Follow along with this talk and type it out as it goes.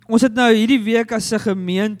Ons het nou hierdie week as 'n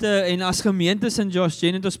gemeente en as gemeente St. Josh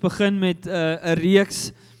Gen het ons begin met 'n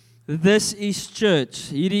reeks This is Church.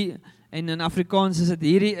 Hierdie en in Afrikaans is dit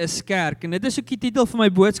hierdie is kerk. En dit is ook die titel van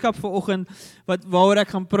my boodskap vanoggend waaroor ek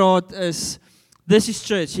gaan praat is This is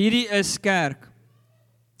Church. Hierdie is kerk.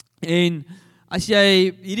 En as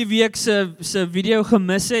jy hierdie week se video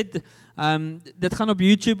gemis het, dit gaan op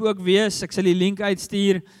YouTube ook wees. Ek sal die link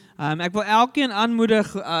uitstuur. Ek wil elkeen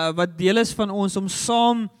aanmoedig wat deel is van ons om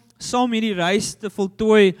saam hierdie reis te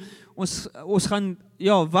voltooi. Ons gaan,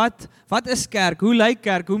 ja, wat is kerk? Hoe lyk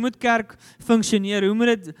kerk? Hoe moet kerk funksioneer? Hoe moet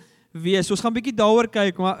dit wees? Ons gaan 'n bietjie daaroor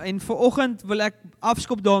kyk, en vanoggend wil ek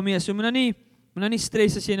afskop daarmee. So moet nou nie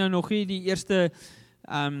stres as jy nou nog nie die eerste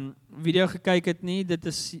video gekyk het nie. Dit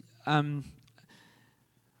is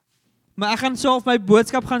maar ek gaan so of my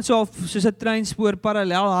boodskap gaan so soos 'n treinspoor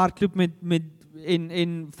parallel hardloop met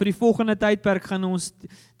en vir die volgende tydperk gaan ons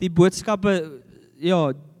die boodskappe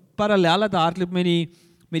parallel laat hardloop met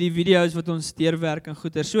die video's wat ons deurwerk en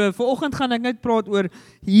goeie. So vanoggend gaan ek net praat oor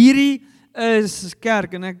hierdie is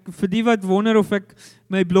kerk en ek vir die wat wonder of ek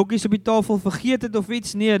my blokkies op die tafel vergeet het of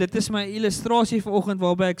iets, nee, dit is my illustrasie vanoggend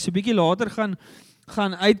waarby ek so 'n bietjie later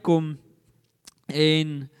gaan uitkom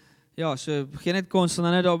en ja, so begin net kon sal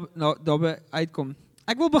nou net daarby uitkom.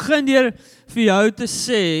 Ek wil begin deur vir jou te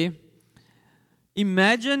sê,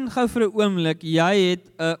 imagine gou vir 'n oomblik, jy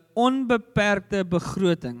het 'n onbeperkte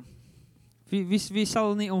begroting. Wie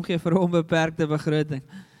sal nie omgee vir 'n onbeperkte begroting?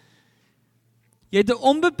 Jy het 'n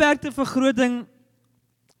onbeperkte begroting,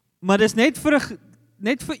 maar dis net vir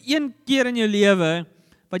een keer in jou lewe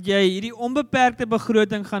wat jy hierdie onbeperkte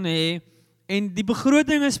begroting gaan hê en die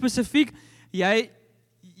begroting is spesifiek,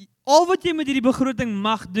 al wat jy met hierdie begroting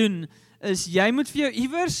mag doen is jy moet vir jou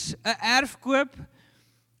iewers 'n erf koop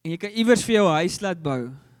en jy kan iewers vir jou huis laat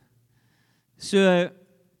bou.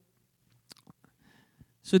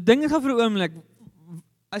 So dink gaan vir 'n oomblik,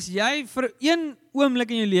 as jy vir een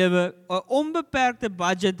oomblik in jou lewe 'n onbeperkte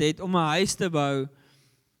budget het om 'n huis te bou,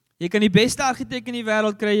 jy kan die beste argitek in die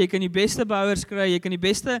wêreld kry, jy kan die beste bouers kry, jy kan die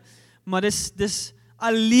beste, maar dis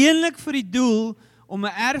alleenlik vir die doel om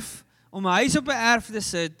 'n huis op 'n erf te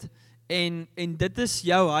sit en dit is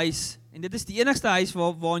jou huis en dit is die enigste huis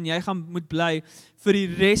waarin jy gaan moet bly vir die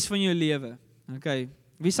res van jou lewe. Okay,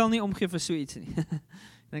 wie sal nie omgee vir so iets nie? Ek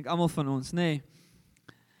dink almal van ons, nê.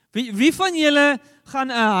 Wie van julle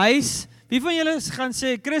gaan 'n huis, wie van julle gaan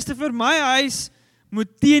sê, Christopher, my huis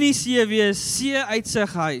moet teen die see wees,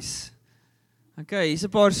 see-uitsig huis. Okay, hier's 'n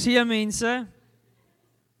paar see-mense.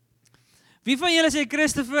 Wie van julle sê,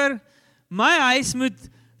 Christopher, my huis moet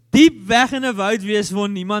diep weg in 'n woud wees waar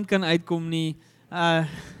niemand kan uitkom nie.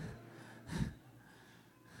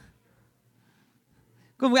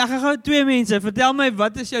 Kom, ek gaan gou 2 mense, vertel my,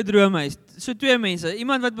 wat is jou droomhuis? So 2 mense,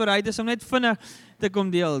 iemand wat bereid is om net vinnig te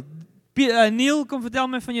kom deel. Neil, kom vertel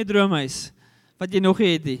my van jou droomhuis, wat jy nog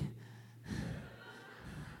nie het nie.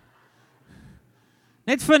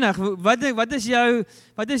 Net vinnig, wat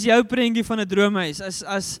is jou prentjie van 'n droomhuis?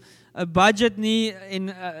 As 'n budget nie, en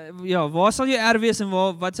waar sal jou erf wees en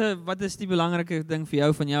wat is die belangrike ding vir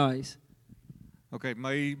jou van jou huis? Okay,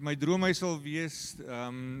 my droomhuis sal wees,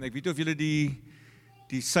 ek weet of julle die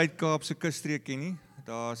Suid-Kaapse kusstreek ken nie.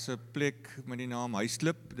 Daar's 'n plek met die naam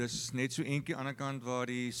Huisklip. Dis net so eentjie aan die ander kant waar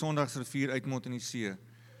die Sondagsrivier uitmond in die see.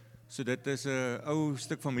 So dit is 'n ou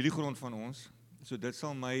stuk familiegrond van ons. So dit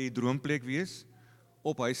sal my droomplek wees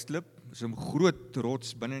op Huisklip. Dis 'n groot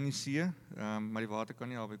rots binne in die see, maar die water kan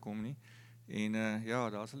nie albei kom nie. En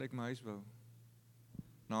daar sal ek my huis bou.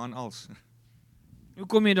 Na en als. Hoe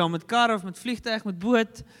kom jy dan, met kar of met vliegtuig, met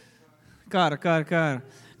boot? Kar.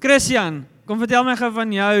 Christian, kom vertel my gou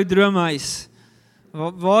van jou droomhuis.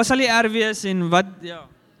 Waar sal die erf wees en wat, ja?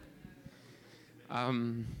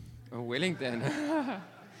 Wellington.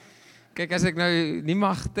 Kyk, as ek nou nie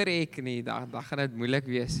mag trek nie, dan gaan dit moeilik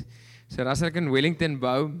wees. So as ek in Wellington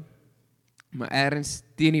bou, maar ergens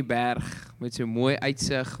teen die berg, met so mooi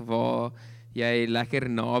uitsig, waar jy lekker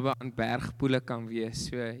naby aan bergpoele kan wees.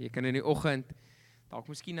 So jy kan in die oggend, dalk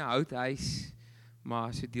miskien 'n houthuis,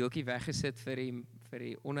 maar so deeltjie weggesit vir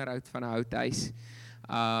die onderhoud van 'n houthuis.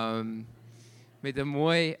 Met 'n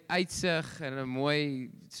mooi uitsig en 'n mooi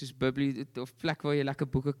soos biblioteek of plek waar jy lekker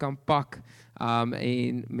boeke kan pak,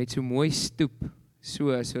 en met so mooi stoep,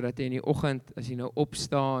 sodat jy in die oggend, as jy nou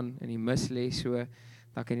opstaan en die mis lê so,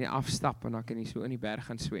 dan kan jy afstap en dan kan jy so in die berg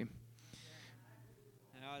gaan swem.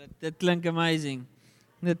 Ja, dit klink amazing.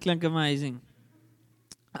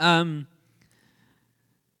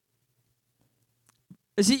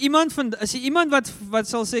 Is jy iemand wat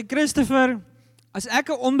sal sê, Christopher, as ek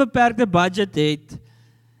 'n onbeperkte budget het,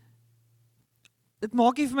 dit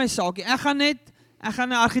maak nie vir my saak nie. ek gaan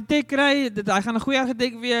 'n argitek kry, hy gaan 'n goeie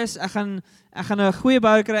argitek wees, ek gaan 'n goeie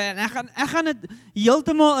bouer kry en ek gaan dit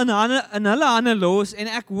heeltemal in hulle hande los en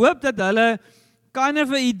ek hoop dat hulle kind of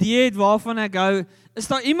 'n idee het waarvan ek hou. Is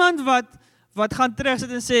daar iemand wat gaan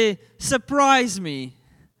terugsit en sê surprise me?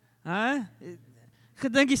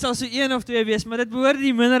 Gedink jy sal so 1 of 2 wees, maar dit behoort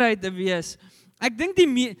die minderheid te wees. Ek dink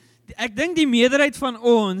die meerderheid van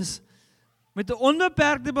ons met 'n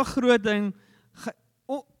onbeperkte begroting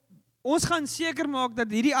ons gaan seker maak dat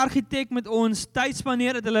hierdie argitek met ons tyd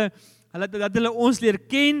spandeer, dat hulle ons leer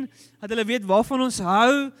ken, dat hulle weet waarvan ons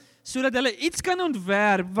hou, sodat hulle iets kan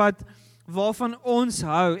ontwerp waarvan ons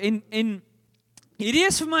hou. En hierdie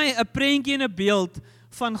is vir my 'n prentjie en 'n beeld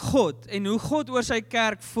van God en hoe God oor sy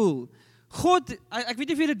kerk voel. God, ek weet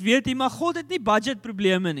nie of jy dit weet nie, maar God het nie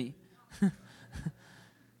budgetprobleme nie.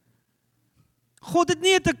 God het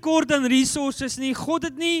nie 'n tekort aan resources nie. God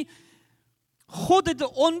het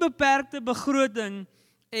 'n onbeperkte begroting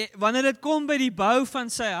wanneer dit kom by die bou van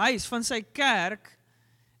sy huis, van sy kerk.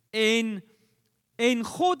 En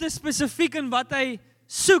God is spesifiek in wat hy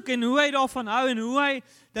soek en hoe hy daarvan hou en hoe hy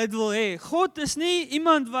dit wil hê. God is nie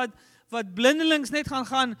iemand wat blindelings net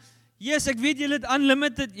gaan, yes, ek weet julle het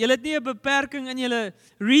unlimited, julle het nie 'n beperking in julle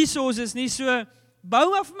resources nie, so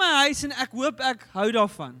bou af my huis en ek hoop ek hou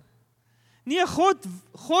daarvan. Nee, God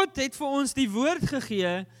het vir ons die woord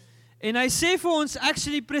gegee en hy sê vir ons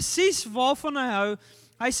actually presies waarvan hy hou.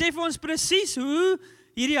 Hy sê vir ons presies hoe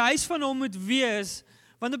hierdie huis van hom moet wees,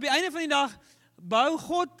 want op die einde van die dag bou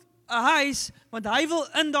God 'n huis, want hy wil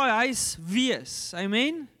in daai huis wees.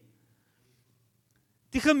 Amen.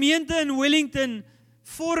 Die gemeente in Wellington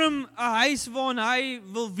vorm 'n huis waarin hy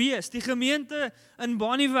wil wees. Die gemeente in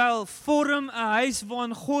Bonnievale vorm 'n huis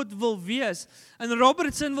waarin God wil wees. In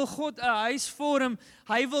Robertson wil God 'n huis vorm.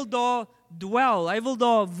 Hy wil daar dwel, hy wil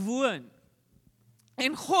daar woon.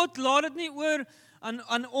 En God laat dit nie oor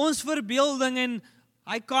aan ons verbeelding en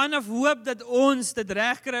hy kind of hoop dat ons dit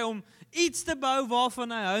reg kry om iets te bou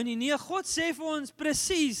waarvan hy hou nie. Nee, God sê vir ons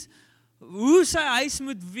presies hoe sy huis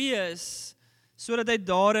moet wees sodat hy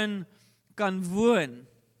daarin kan woon.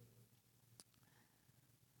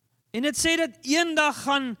 En dit sê dat eendag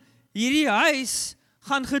gaan hierdie huis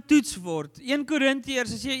gaan getoets word. 1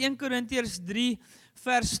 Korintiërs, as jy 1 Korintiërs 3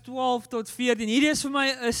 vers 12 tot 14. Hierdie is vir my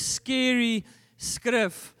 'n scary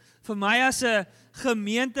skrif. Vir my as 'n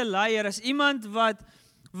gemeenteleier, as iemand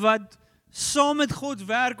wat saam met God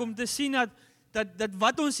werk om te sien dat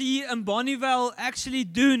wat ons hier in Bonnievale actually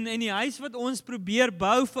doen en die huis wat ons probeer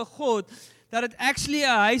bou vir God, dat dit actually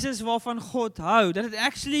 'n huis is waarvan God hou, dat dit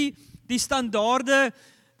actually die standaarde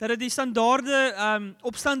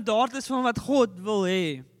op standaard is van wat God wil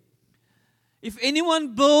hê. If anyone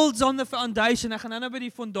builds on the foundation, ek gaan nou by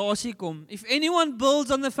die fondasie kom. If anyone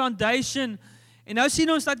builds on the foundation, en nou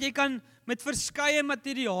sien ons dat jy kan met verskeie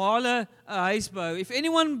materiale 'n huis bou. If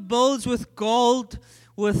anyone builds with gold,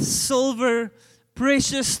 with silver,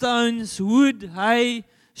 precious stones, wood, hay,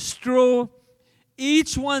 straw,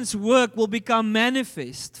 each one's work will become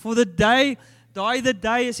manifest. For the day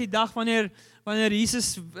is die dag wanneer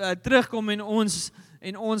Jesus terugkom en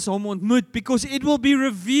ons hom ontmoet, because it will be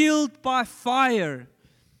revealed by fire,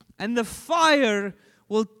 and the fire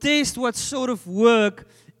will test what sort of work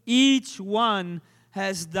each one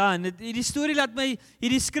has done. Hierdie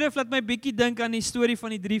skrif laat my bietjie dink aan die storie van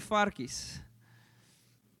die 3 varkies.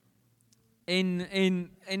 En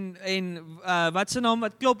wat se naam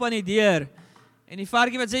wat klop aan die deur? En die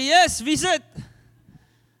varkie wat sê, "Yes, wie is dit?"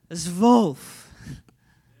 Is wolf.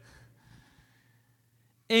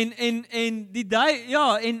 Die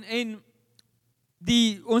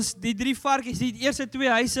 3 varkies, die eerste 2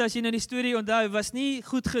 huise, as jy nou die storie onthou, was nie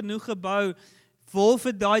goed genoeg gebou. Wolf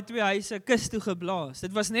het daai 2 huise kus toe geblaas.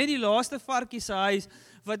 Dit was net die laaste varkie se huis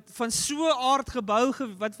wat van so aard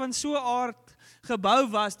gebou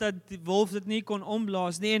was dat die wolf dit nie kon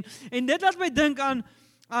omblaas nie. En dit laat my dink aan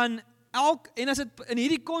en as dit in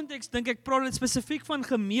hierdie konteks dink ek praat dit spesifiek van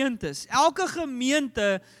gemeentes. Elke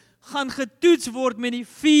gemeente gaan getoets word met die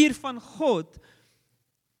vuur van God.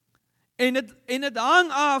 En dit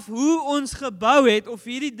hang af hoe ons gebou het of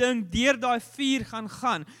hierdie ding deur daai vuur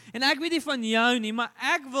gaan. En ek weet nie van jou nie, maar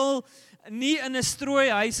ek wil nie in 'n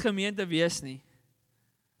strooihuis gemeente wees nie.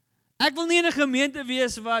 Ek wil nie in 'n gemeente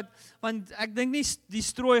wees want ek dink nie die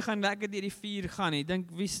strooi gaan lekker deur die vuur gaan nie. Dink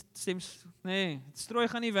wie stem nee, strooi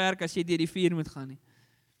gaan nie werk as jy deur die vuur moet gaan nie.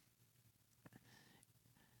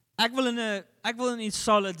 Ek wil in iets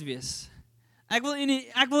solid wees. Ek wil in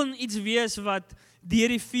iets wees wat deur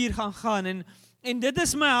die vuur gaan. En dit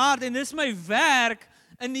is my hart en dit is my werk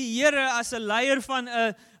in die Here as 'n leier van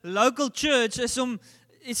 'n local church, is om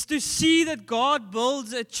it's to see that God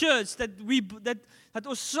builds a church, that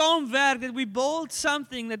ons saamwerk, that we build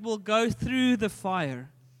something that will go through the fire.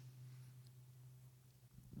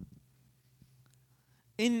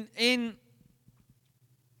 En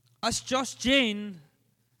as Josh Jane,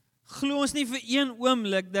 glo ons nie vir een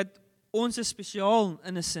oomblik dat ons is spesiaal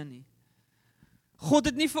in 'n sin nie. God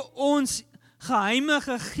het nie vir ons geheime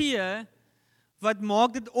gegee wat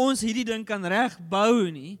maak dat ons hierdie ding kan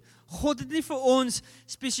regbou nie. God het nie vir ons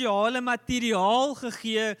spesiale materiaal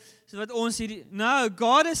gegee sodat ons hierdie No,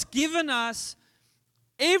 God has given us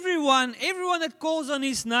everyone that calls on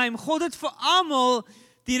his name. God het vir almal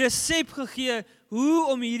die resep gegee hoe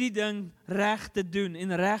om hierdie ding reg te doen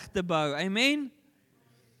en reg te bou. Amen.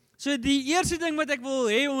 So die eerste ding wat ek wil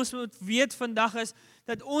hê ons moet weet vandag is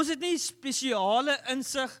dat ons het nie spesiale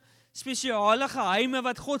insig, spesiale geheime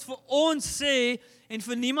wat God vir ons sê en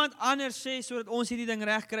vir niemand anders sê sodat ons hierdie ding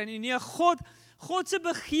reg kry nie. Nee, God se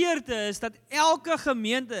begeerte is dat elke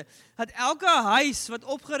gemeente, dat elke huis wat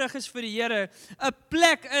opgerig is vir die Here, 'n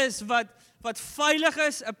plek is wat veilig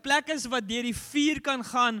is, 'n plek is wat deur die vuur kan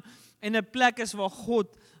gaan en 'n plek is waar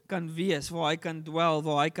God kan wees, waar hy kan dwel,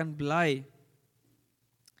 waar hy kan bly.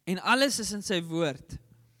 En alles is in sy woord.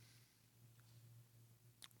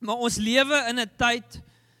 Maar ons lewe in 'n tyd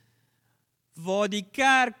waar die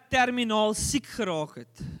kerk terminaal siek geraak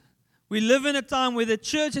het. We live in a time where the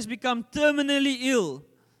church has become terminally ill.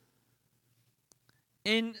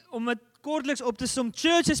 En om dit kortliks op te som,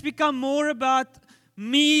 church has become more about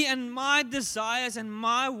me and my desires and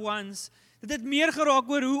my wants. Dit het meer geraak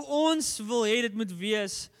oor hoe ons wil hê dit moet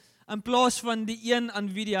wees in plaas van die een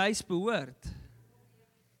aan wie die huis behoort.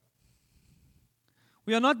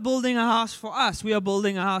 We are not building a house for us, we are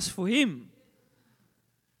building a house for him.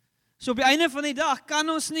 So op die einde van die dag kan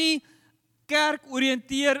ons nie kerk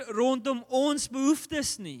oriënteer rondom ons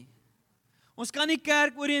behoeftes nie. Ons kan nie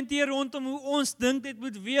kerk oriënteer rondom hoe ons dink dit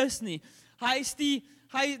moet wees nie.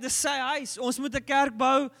 Dis sy huis. Ons moet 'n kerk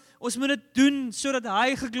bou. Ons moet dit doen sodat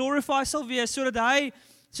hy geglorify sal wees,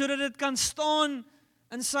 sodat dit kan staan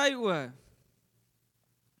in sy oë.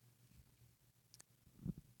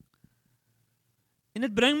 En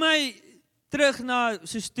dit bring my terug na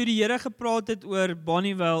soos toe die Here gepraat het oor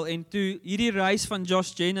Bonnievale en toe hierdie reis van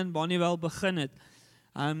Josh Jane in Bonnievale begin het.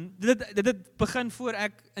 Dit het begin voor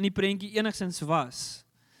ek in die prentjie enigstens was.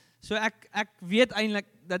 So ek weet eintlik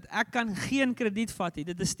dat ek kan geen krediet vat nie.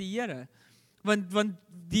 Dit is die Here. Want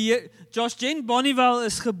die Josh Jane Bonnievale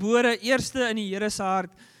is gebore eerste in die Here se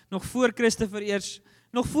hart, nog voor Christopher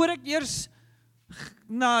nog voor ek eers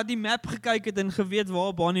na die map gekyk het en geweet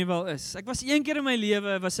waar Bonnievale is. Ek was een keer in my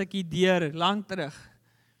lewe, was ek hier deur, lang terug.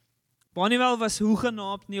 Bonnievale was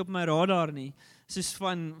hoegenaamd nie op my radar nie, soos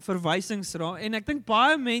van verwysingsraad. En ek dink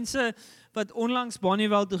baie mense wat onlangs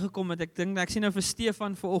Bonnievale toe gekom het, ek sien nou vir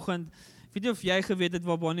Stefan vanoggend, ek weet nie of jy geweet het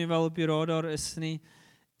waar Bonnievale op die radar is nie.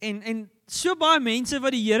 En so baie mense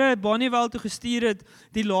wat die Here Bonnievale toe gestuur het,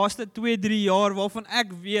 die laaste 2-3 jaar, waarvan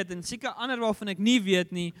ek weet, en seker ander waarvan ek nie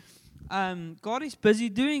weet nie, God is busy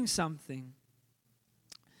doing something.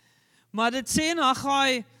 Maar dit sê in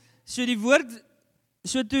Haggai, so die woord,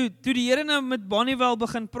 so toe die Here nou met Bonnievale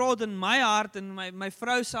begin praat in my hart, en my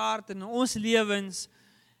vrou se hart, en ons lewens,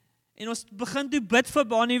 en ons begin toe bid vir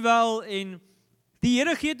Bonnievale, en die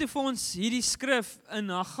Here gee toe vir ons hierdie skrif in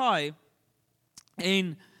Haggai,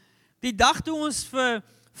 en die dag toe ons vir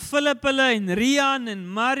Philip hulle, en Rian, en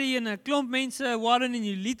Marie, en 'n klomp mense, Warren en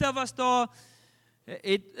Julita was daar,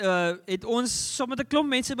 het ons so met 'n klomp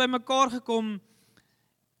mense bymekaar gekom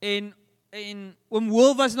en oom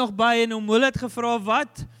Will was nog by en oom Will het gevra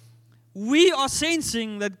wat we are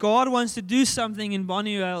sensing that God wants to do something in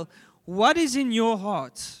Bonnievale. What is in your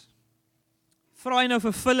heart? Vra hy nou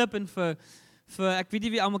vir Philip en vir ek weet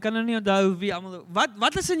nie wie almal kan nou nie onthou wie almal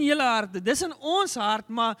wat is in julle harte? Dis in ons hart,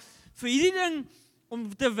 maar vir hierdie ding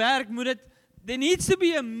om te werk moet there needs to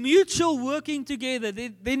be a mutual working together.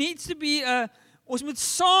 There needs to be ons moet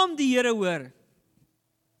saam die Here hoor.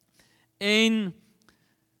 En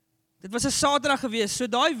dit was 'n Saterdag gewees. So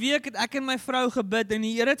daai week het ek en my vrou gebid en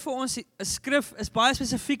die Here het vir ons 'n skrif, is baie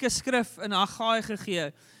spesifieke skrif in Haggai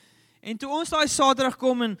gegee. En toe ons daai Saterdag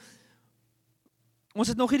kom en ons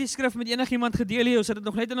het nog hierdie skrif met enigiemand gedeel hier, ons het dit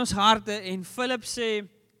nog net in ons harte en Philip sê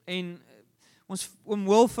en ons oom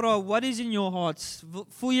Will vra, what is in your hearts?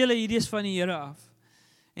 Voel julle hierdie is van die Here af?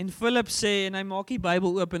 En Philip sê, en hy maak die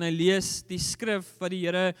Bybel oop en hy lees die skrif wat die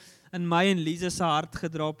Here in my en Lisa se hart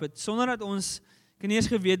gedraap het, sonder dat ons kan nie eens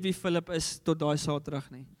geweet wie Philip is tot daai Saterdag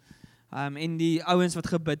nie. En die ouens wat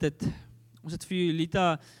gebid het, ons het vir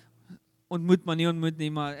Julita ontmoet, maar nie ontmoet nie,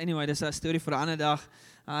 maar anyway, dis 'n storie vir 'n ander dag.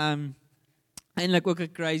 Eintlik ook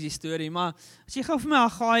 'n crazy story, maar as jy gou vir my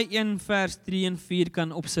Haggai 1 vers 3 en 4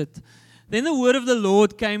 kan opsit. Then the word of the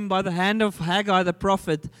Lord came by the hand of Haggai the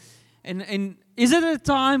prophet, and is it a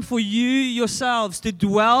time for you yourselves to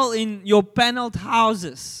dwell in your paneled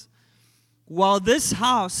houses, while this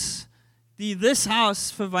house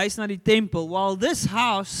verwys na die tempel, while this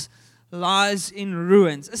house lies in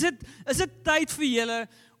ruins. Is dit tyd vir julle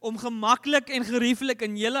om gemaklik en gerieflik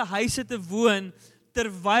in julle huise te woon,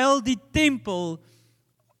 terwyl die tempel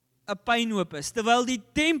 'n puinhoop is, terwyl die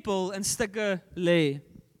tempel in stukke lê?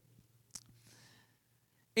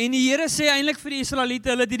 En die Here sê eintlik vir die Israeliete,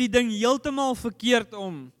 hulle het hierdie ding heeltemal verkeerd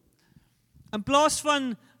om. In plaas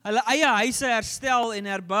van hulle eie huise herstel en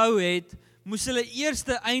herbou het, moes hulle eers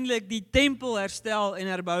eintlik die tempel herstel en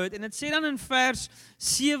herbou het. En dit sê dan in vers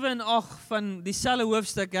 7 en 8 van dieselfde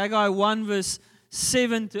hoofstuk, Haggai 1 verse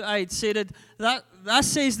 7 to 8, sê dit,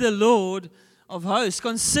 thus says the Lord of hosts,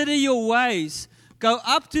 consider your ways, go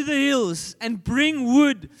up to the hills and bring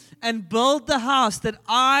wood and build the house that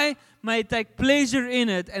I may take pleasure in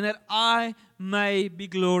it and that I may be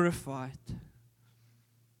glorified.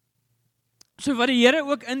 So wat die Here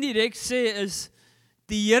ook indirek sê is,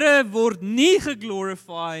 die Here word nie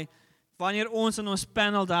geglorify wanneer ons in ons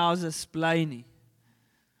paneled houses bly nie.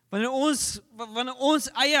 Wanneer ons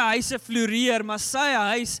eie huise floreer, maar sy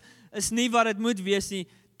huis is nie wat dit moet wees nie,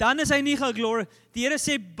 dan is hy nie geglorify. Die Here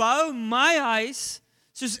sê, bou my huis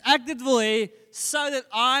soos ek dit wil hê, so that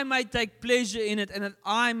I may take pleasure in it and that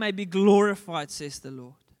I may be glorified, says the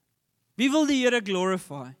Lord. Wie wil die Here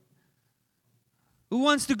glorify?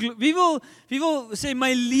 Wie wil sê,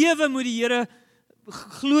 my lewe moet die Here,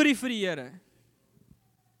 glorie vir die Here?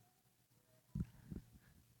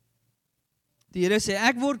 Die Here sê,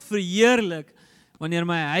 ek word verheerlik wanneer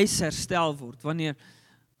my huis herstel word, wanneer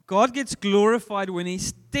God gets glorified when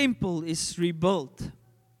his temple is rebuilt.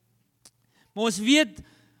 Maar ons weet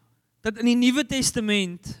dat in die Nuwe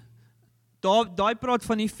Testament, daai praat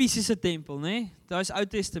van die fisiese tempel, né? Daar is Ou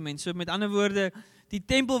Testament. So met ander woorde, die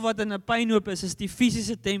tempel wat in 'n puinhoop is die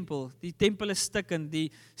fisiese tempel. Die tempel is stikkend,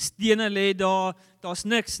 die stene lê daar, daar's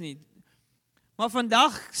niks nie. Maar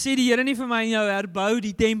vandag sê die Here nie vir my en jou herbou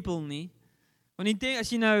die tempel nie. Want as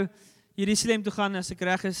jy nou Jerusalem toe gaan, as ek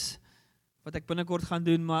reg is, wat ek binnekort gaan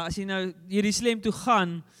doen, maar as jy nou Jerusalem toe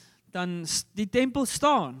gaan, dan die tempel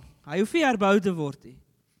staan. Hy hoef nie herbou te word nie.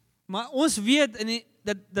 Maar ons weet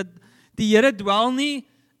dat die Here dwel nie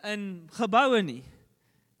in geboue nie.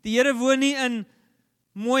 Die Here woon nie in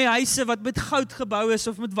mooi huise wat met goud gebou is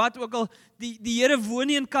of met wat ook al. Die Here woon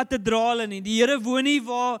nie in kathedrale nie. Die Here woon nie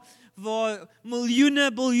waar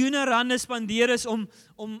miljoene, biljoene rande spandeer is om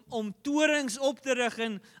torings op te rig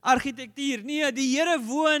en argitektuur. Nee, die Here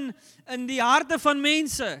woon in die harte van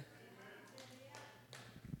mense.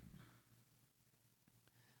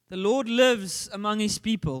 The Lord lives among his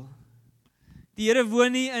people. Die Here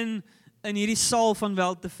woon nie in hierdie saal van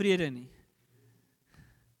weltevrede nie.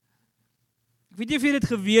 Ek weet nie of jy dit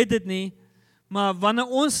geweet het nie, maar wanneer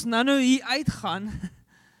ons nou hier uitgaan,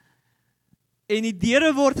 en die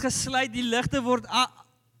deure word gesluit, die ligte word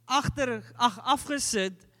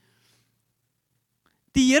afgesit,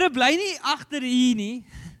 die Here bly nie agter hier nie.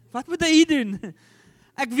 Wat moet hy hier doen?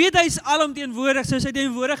 Ek weet hy is alomteenwoordig, so sy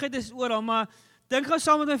teenwoordigheid is oral, maar dink gou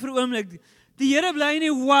saam met my vir 'n oomblik. Die Here bly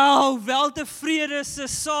nie, wow, weltevrede se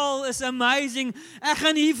saal is amazing. Ek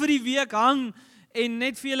gaan hier vir die week hang en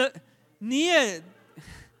net vir julle. Nee,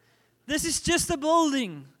 this is just a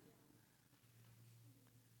building.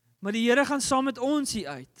 Maar die Here gaan saam met ons hier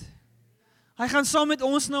uit. Hy gaan saam met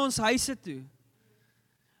ons na ons huise toe.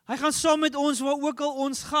 Hy gaan saam met ons waar ook al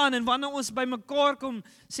ons gaan, en wanneer ons by mekaar kom,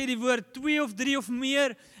 sê die woord 2 of 3 of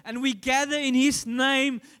meer, and we gather in his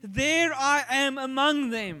name, there I am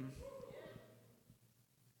among them.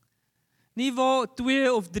 Nie waar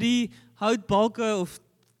 2 of 3 houtbalke, of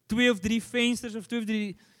 2 of 3 vensters, of 2 of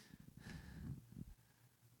 3...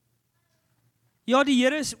 Ja, die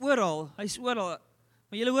Here is oral, hy is oral,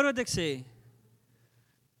 maar julle hoor wat ek sê.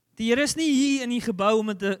 Die Here is nie hier in die gebou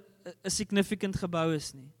omdat dit 'n significant gebou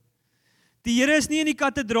is nie. Die Here is nie in die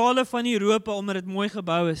kathedrale van Europa omdat dit mooi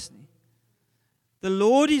gebou is nie. The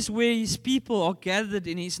Lord is where his people are gathered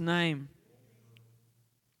in his name.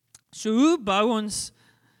 So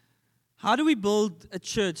how do we build a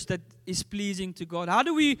church that is pleasing to God?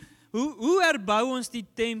 Hoe herbou ons die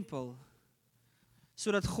tempel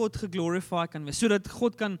sodat God geglorify kan wees, sodat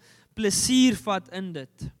God kan plesier vat in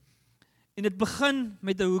dit? En dit begin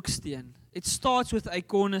met 'n hoeksteen. It starts with a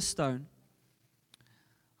cornerstone.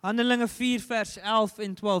 Handelinge 4 vers 11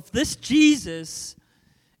 en 12. This Jesus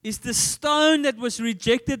is the stone that was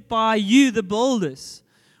rejected by you, the builders,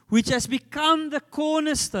 which has become the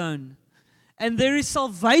cornerstone. and there is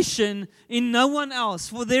salvation in no one else,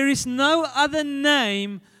 for there is no other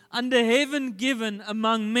name under heaven given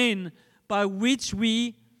among men by which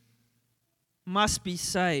we must be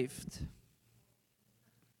saved.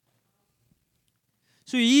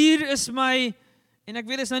 So hier is my, en ek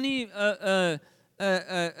weet is nou nie 'n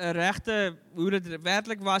regte hoe dit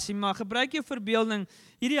werklik was nie, maar gebruik jou verbeelding.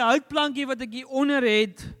 Hierdie houtplankie wat ek hier onder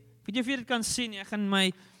het, weet jy of jy dit kan sien? Ek gaan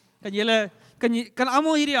my kan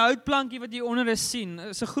almal hierdie houtplankie wat hier onder is sien? Dit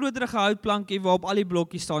is 'n groterige houtplankie waarop al die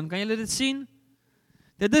blokkies staan. Kan julle dit sien?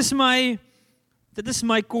 Dit is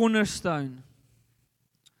my cornerstone.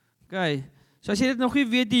 Okay. So as jy dit nog nie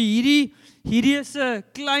weet, hierdie is 'n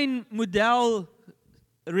klein model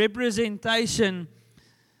representation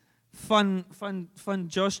van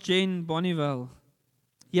Josh Jane Bonnievale.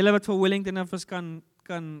 Julle wat van Wellington af is kan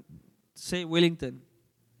sê Wellington.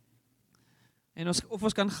 En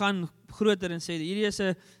ons kan gaan groter en sê hierdie is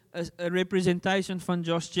 'n representation van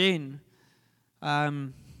Josh Jane.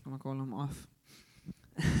 Kom ek haal hom af.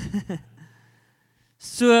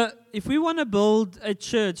 So, if we want to build a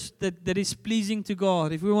church that is pleasing to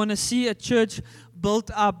God, if we want to see a church built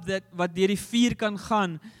up wat deur die vuur kan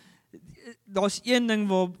gaan, daar's een ding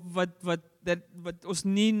wat ons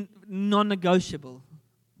nie non-negotiable,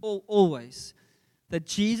 always,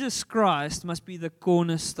 that Jesus Christ must be the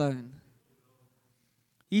cornerstone.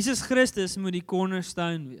 Jesus Christus moet die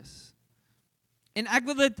cornerstone wees. En ek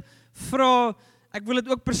wil dit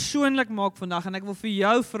ook persoonlik maak vandag, en ek wil vir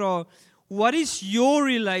jou vra, what is your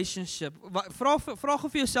relationship? Vra vir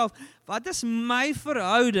jouself, wat is my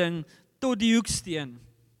verhouding tot die hoeksteen?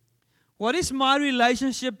 What is my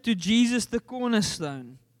relationship to Jesus the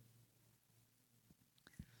cornerstone?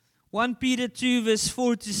 1 Peter 2 verse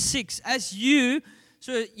 4 to 6. As you,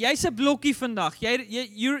 so jy's 'n blokkie vandag.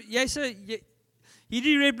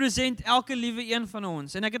 Hierdie represent elke liewe een van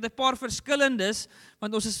ons. En ek het 'n paar verskillendes,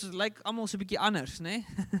 want ons is lyk almal so 'n bietjie anders, né?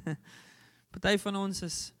 Nee? Party van ons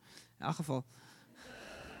is in elk geval.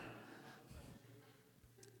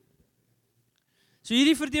 So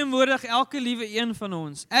hierdie verteenwoordig elke liewe een van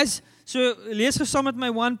ons. So lees gesaam met my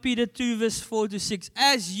 1 Peter 2 verse 4 to 6.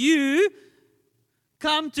 As you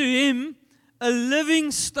come to him, a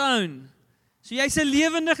living stone. So jy's 'n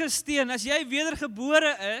lewendige steen. As jy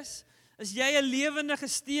wedergebore is jy 'n lewendige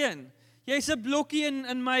steen. Jy's 'n blokkie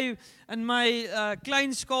in my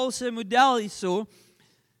kleinskaalse model hierso.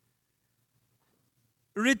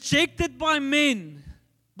 Rejected by men,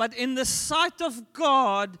 but in the sight of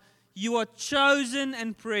God, you are chosen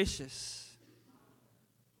and precious.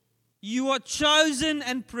 You are chosen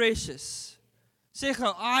and precious. Sê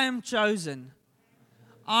gou, I am chosen.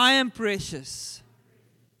 I am precious.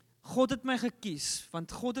 God het my gekies,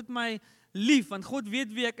 want God het my lief, want God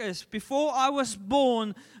weet wie ek is. Before I was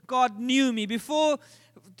born, God knew me.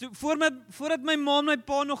 Voordat my ma en my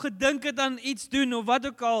pa nog gedink het aan iets doen of wat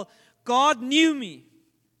ook al, God knew me.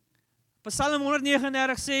 Psalm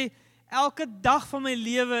 139 sê, elke dag van my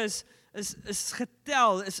lewe is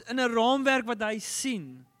getel, is in 'n raamwerk wat hy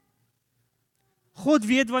sien. God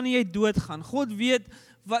weet wanneer jy doodgaan. God weet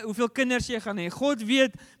hoeveel kinders jy gaan hê. God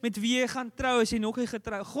weet met wie jy gaan trou as jy nog nie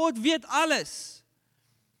getrou. God weet alles.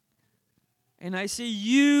 En hy sê,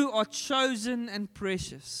 you are chosen and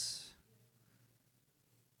precious.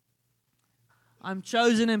 I'm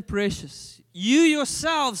chosen and precious. You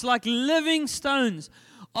yourselves, like living stones,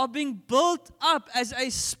 are being built up as a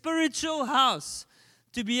spiritual house,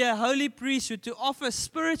 to be a holy priesthood, to offer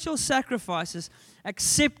spiritual sacrifices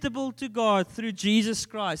acceptable to God through Jesus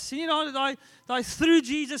Christ. Sien jy daai through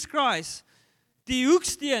Jesus Christ, die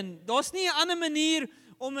hoeksteen, daar's nie 'n ander manier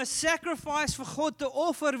om 'n sacrifice vir God te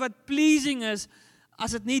offer wat pleasing is,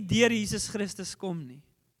 as dit nie deur Jesus Christus kom nie.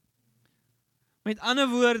 Met ander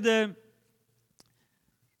woorde,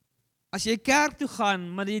 as jy kerk toe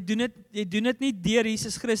gaan, maar jy doen dit nie deur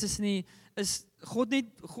Jesus Christus nie, is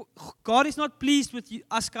God is not pleased with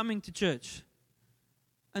us coming to church.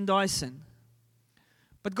 In daai sin.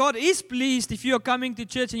 But God is pleased if you are coming to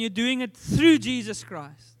church and you're doing it through Jesus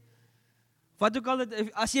Christ. Wat ook al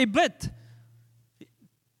dit, as jy bid,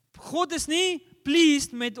 God is nie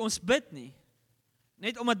pleased met ons bid nie.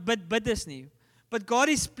 Net omdat bid is nie. But God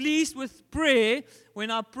is pleased with prayer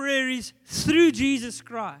when our prayer is through Jesus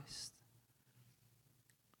Christ.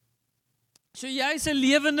 So jy is 'n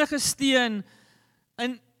lewendige steen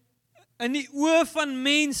in die oë van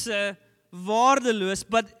mense waardeloos,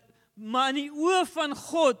 maar in die oë van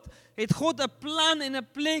God het God 'n plan en 'n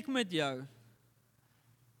plek met jou.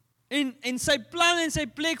 En sy plan en sy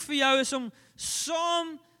plek vir jou is om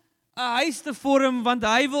saam 'n huis te vorm, want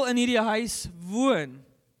hy wil in hierdie huis woon.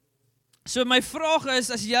 So my vraag is,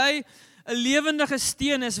 as jy 'n lewendige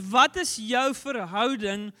steen is, wat is jou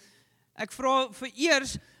verhouding? Ek vra vir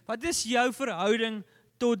eers, wat is jou verhouding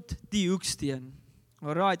tot die hoeksteen?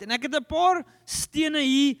 Alright, en ek het 'n paar stene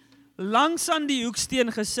hier langs aan die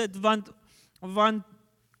hoeksteen gesit, want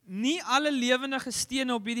nie alle lewendige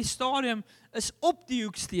stene op hierdie stadium is op die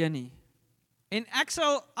hoeksteen nie. En ek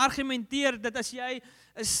sal argumenteer dat as jy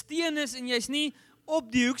 'n steen is en jy's nie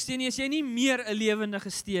op die hoeksteen nie, is jy nie meer 'n lewendige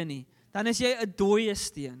steen nie. Dan is jy 'n dooie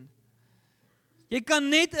steen. Jy kan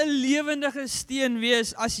net 'n lewendige steen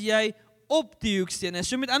wees as jy op die hoeksteen is.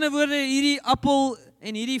 So met ander woorde, hierdie appel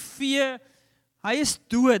en hierdie vee, hy is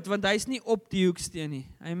dood, want hy is nie op die hoeksteen nie.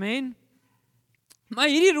 Amen. Maar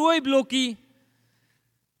hierdie rooi blokkie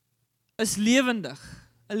is lewendig.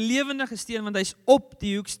 'n Lewendige steen, want hy is op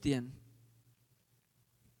die hoeksteen.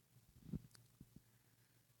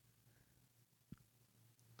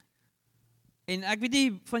 En ek weet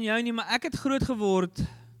nie van jou nie, maar ek het groot geword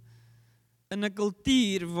in 'n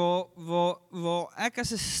kultuur waar ek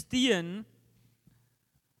as 'n steen,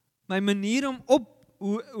 my manier om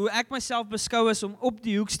hoe ek myself beskou is om op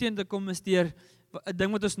die hoeksteen te kom, is deur 'n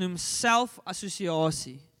ding wat ons noem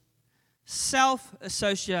self-assosiasie.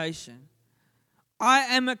 Self-association.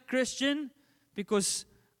 I am a Christian because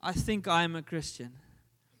I think I am a Christian.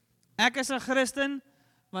 Ek is 'n Christen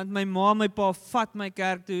want my ma en my pa vat my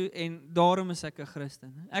kerk toe en daarom is ek 'n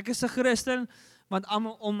Christen. Ek is 'n Christen want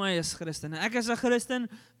almal om my is Christene. Ek is 'n Christen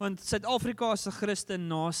want Suid-Afrika is 'n Christen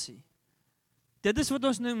nasie. Dit is wat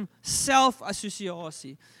ons noem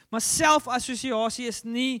self-assosiasie. Maar self-assosiasie is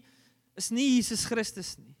nie Jesus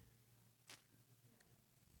Christus nie.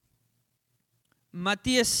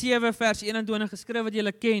 Matteus 7 vers 21 geskryf wat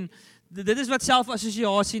julle ken. Dit is wat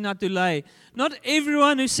self-assosiasie na toe lei. Not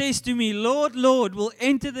everyone who says to me, Lord, Lord, will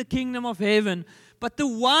enter the kingdom of heaven, but the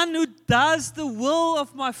one who does the will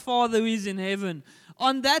of my Father who is in heaven.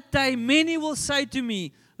 On that day, many will say to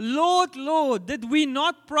me, Lord, Lord, did we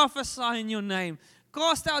not prophesy in your name,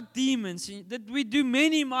 cast out demons, did we do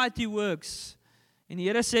many mighty works? And the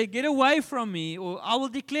Here sê, get away from me, or I will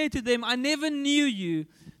declare to them, I never knew you.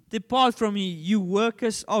 Depart from me, you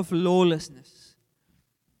workers of lawlessness.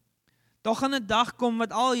 Daar gaan 'n dag kom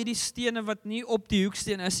wat al hierdie stene wat nie op die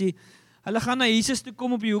hoeksteen is nie, hulle gaan na Jesus toe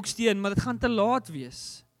kom op die hoeksteen, maar dit gaan te laat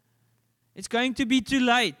wees. It's going to be too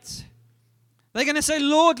late. They're going to say,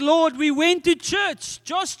 Lord, Lord, we went to church,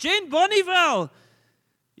 Josh, Jen, Bonnievale.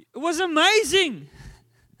 It was amazing.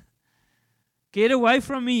 Get away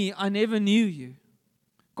from me, I never knew you.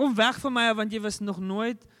 Kom weg van my, want jy was nog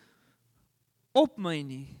nooit op my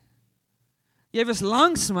nie. Jy was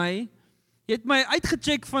langs my, jy het my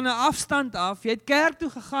uitgecheck van 'n afstand af, jy het kerk toe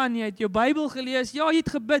gegaan, jy het jou Bybel gelees, ja, jy het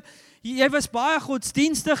gebid, jy was baie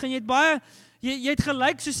godsdienstig en jy het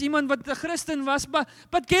gelyk soos iemand wat 'n Christen was,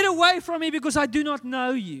 but get away from me because I do not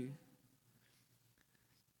know you.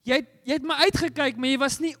 Jy het my uitgekyk, maar jy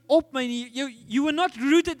was nie op my nie, you were not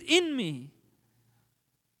rooted in me.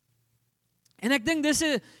 En ek dink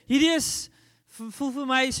hierdie is, voel vir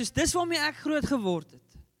my, soos dis waarmee ek groot geword het.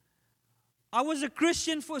 I was a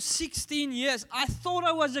Christian for 16 years. I thought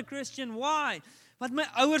I was a Christian. Why? Want my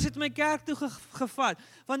ouers het my kerk toe gevat.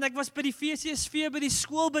 Want ek was by die FCSV by die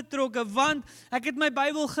skool betrokke. Want ek het my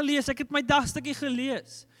Bybel gelees. Ek het my dagstukkie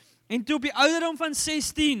gelees. En toe op die ouderdom van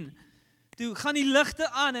 16, toe gaan die ligte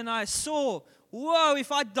aan en I saw, wow,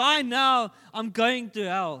 if I die now, I'm going to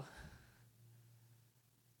hell.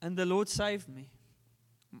 And the Lord saved me.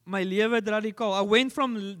 My lewe het radikaal. I went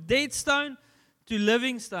from dead stone to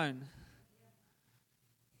living stone.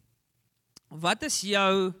 Wat is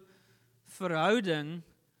jou verhouding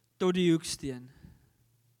tot die hoeksteen?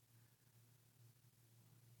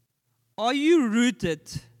 Are you rooted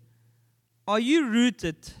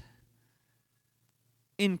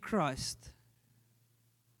in Christ?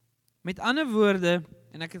 Met ander woorde,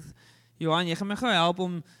 en ek het, Johan, jy gaan my gou help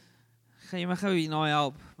gaan jy my gou hierna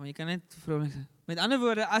help, maar jy kan net vrolik sê. Met ander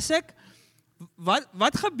woorde, as ek,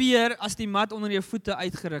 wat gebeur as die mat onder jou voete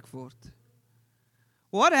uitgeruk word?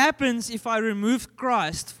 What happens if I remove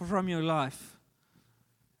Christ from your life?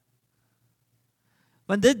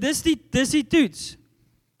 Want dis die toets.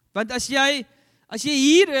 Want as jy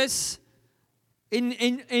hier is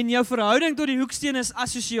en jou verhouding tot die hoeksteen is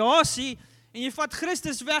assosiasie en jy vat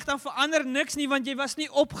Christus weg, dan verander niks nie, want jy was nie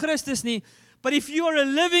op Christus nie. But if you are a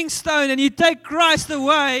living stone and you take Christ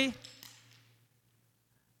away,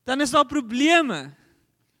 dan is daar probleme.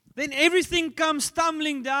 Then everything comes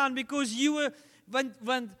tumbling down because you were,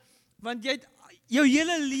 want jou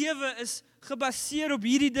hele lewe is gebaseer op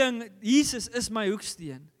hierdie ding, Jesus is my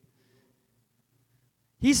hoeksteen.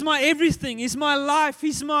 He's my everything, he's my life,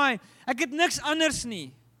 ek het niks anders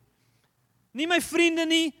nie. Nie my vriende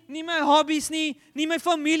nie, nie my hobbies nie, nie my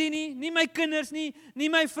familie nie, nie my kinders nie, nie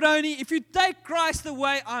my vrou nie. If you take Christ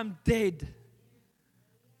away, I'm dead.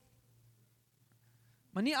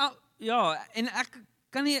 Maar nie, ja, en ek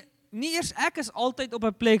kan nie eers ek is altyd op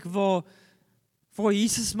 'n plek waar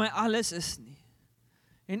Jesus my alles is nie.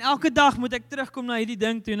 En elke dag moet ek terugkom na hierdie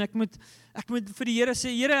ding toe en ek moet vir die Here sê,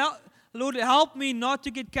 Here, Lord, help me not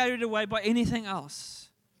to get carried away by anything else.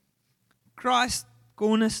 Christ,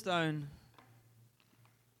 cornerstone.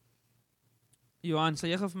 Johan, sal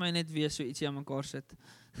jy gou vir my net weer so ietsie aan mekaar sit?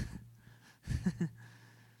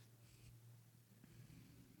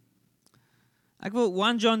 Ek wil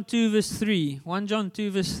 1 John 2 verse 3. 1 John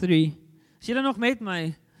 2 verse 3. Is julle nog met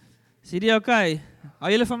my? Is hierdie okay? Hou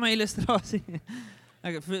julle van my illustrasie?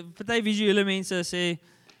 Party visuele mense sê,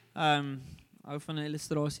 hou van 'n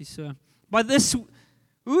illustrasie so. But this,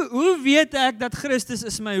 hoe weet ek dat Christus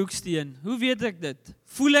is my hoeksteen? Hoe weet ek dit?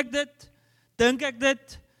 Voel ek dit? Dink ek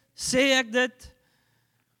dit? Sê ek dit?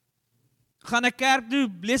 Gaan ek kerk toe?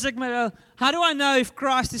 Lees ek my wel? How do I know if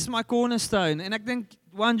Christ is my cornerstone? En ek dink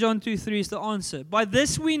 1 John 2:3 is the answer. By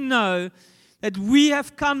this we know that we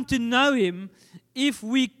have come to know him if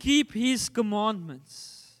we keep his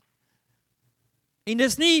commandments. En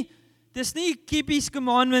dis nie keep his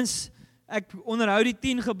commandments, ek onderhou die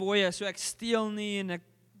 10 gebooie, so ek steel nie en ek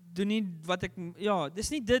doen nie wat ek, ja,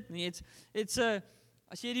 dis nie dit nie. It's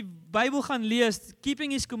as jy die Bybel gaan lees,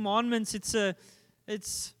 keeping his commandments,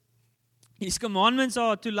 his commandments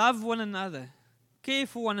are to love one another, care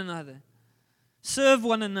for one another, serve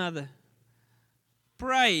one another,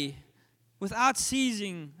 pray without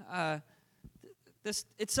ceasing.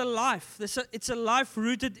 It's a life. It's a life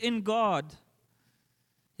rooted in God.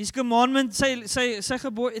 His commandment, sy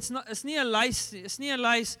gebod, is nie 'n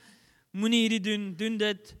lys, moenie hierdie doen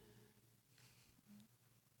dit.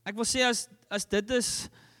 Ek wil sê as dit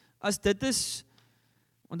is,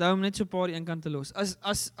 onthou om net so 'n paar een kant te los.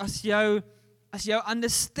 As jou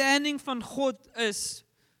understanding van God is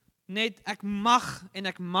net ek mag en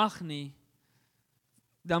ek mag nie,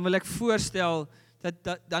 dan wil ek voorstel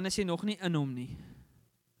dat dan is jy nog nie in hom nie.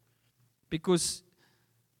 Because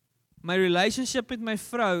my relationship met my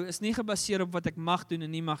vrou is nie gebaseer op wat ek mag doen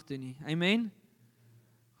en nie mag doen nie. Amen?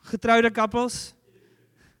 Getroude couples?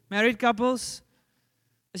 Married couples?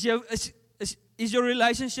 Is your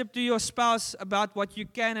relationship to your spouse about what you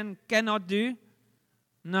can and cannot do?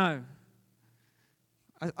 No.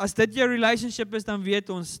 As dit jou relationship is, dan weet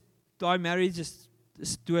ons, daai marriage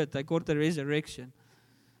is dood. Hy kort 'n resurrection.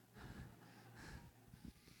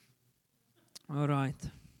 All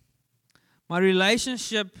right. My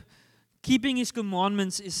relationship, keeping his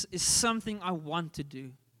commandments is something I want to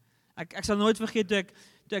do. Ek sal nooit vergeet toe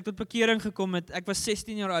ek tot bekering gekom het. Ek was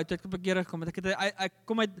 16 jaar oud toe ek tot bekering gekom het.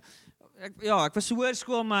 Ek was so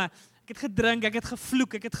hoërskool, maar ek het gedrink, ek het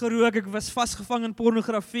gevloek, ek het gerook, ek was vasgevang in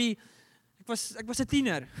pornografie. Ek was 'n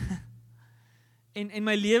tiener. En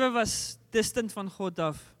my lewe was distant van God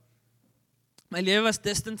af. My lewe was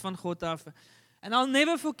distant van God af. And I'll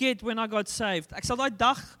never forget when I got saved. Ek sal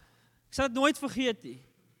dit nooit vergeet nie.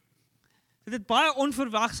 Dit het baie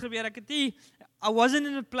onverwags gebeur. I wasn't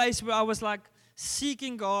in a place where I was like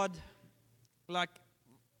seeking God, but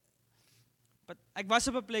ek was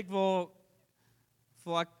op 'n plek waar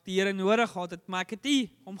ek die Here nodig gehad het, maar ek het nie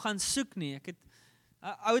hom gaan soek nie.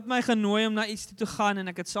 Hy het my genooi om na iets toe te gaan en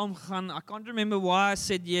ek het saam gegaan. I can't remember why I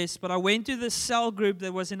said yes, but I went to this cell group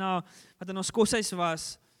that was wat in ons koshuis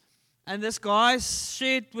was. And this guy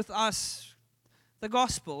shared with us the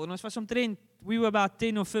gospel. En ons was omtrent, we were about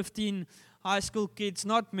 10 or 15 high school kids,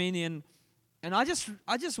 not many, and I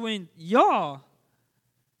just went, ja,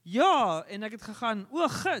 en ek het gegaan,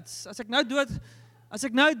 gids, as ek nou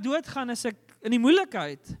dood gaan, is ek in die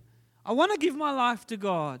moeilikheid. I want to give my life to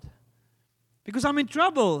God, because I'm in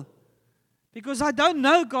trouble, because I don't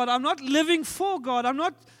know God, I'm not living for God, I'm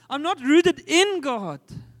not rooted in God.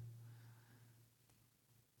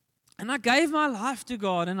 And I gave my life to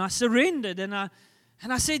God, and I surrendered, and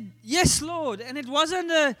I said, yes, Lord, and it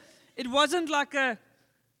wasn't like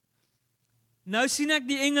nou sien ek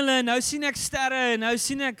die engele, nou sien ek sterre,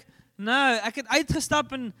 ek het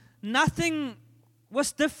uitgestap and nothing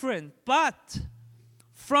was different, but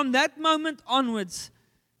from that moment onwards,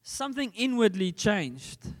 something inwardly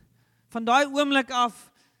changed. Van daai oomblik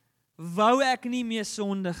af, wou ek nie meer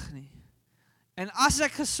sondig nie. En as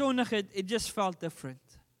ek gesondig het, it just felt different.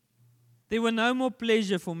 There were no more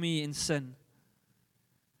pleasure for me in sin.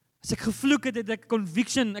 As ek gevloek het ek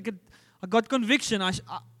conviction, I got conviction,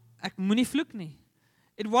 ek moenie vloek nie.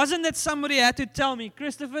 It wasn't that somebody had to tell me,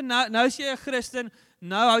 Christopher, nou is jy 'n Christen,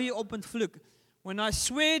 nou hou jy op met vloek. When I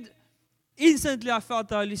sweared, instantly I felt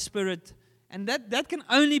the Holy Spirit And that can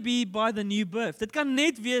only be by the new birth. Dit kan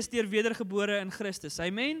net wees deur wedergebore in Christus.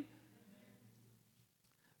 Amen.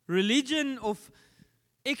 Religion of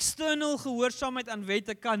external gehoorsaamheid aan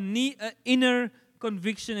wette kan nie 'n inner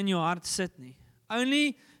conviction in jou hart sit nie.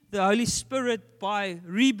 Only the Holy Spirit by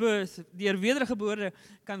rebirth, deur wedergebore,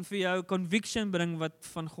 kan vir jou conviction bring wat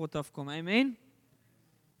van God afkom. Amen.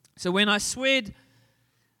 So when I sweared,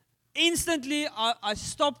 instantly I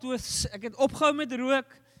stopped with, ek het opgehou met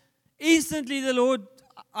rook. Instantly the Lord,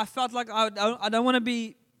 I felt like I don't want to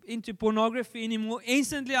be into pornography anymore.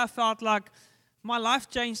 Instantly I felt like my life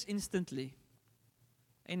changed instantly.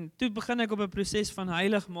 En toe begin ek op 'n proses van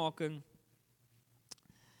heiligmaking.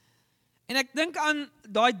 En ek dink aan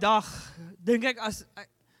daai dag, dink ek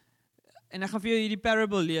en ek gaan vir jou hierdie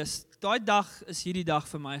parable lees. Daai dag is hierdie dag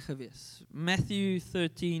vir my gewees. Matthew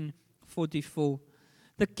 13:44.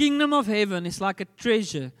 The kingdom of heaven is like a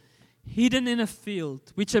treasure hidden in a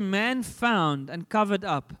field, which a man found and covered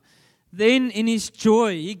up. Then in his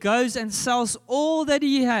joy, he goes and sells all that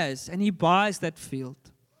he has and he buys that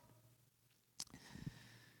field.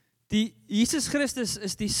 Die Jesus Christus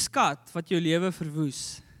is die skat wat jou lewe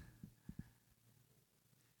verwoes.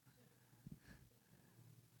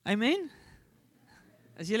 Amen?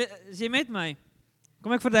 As jy met my?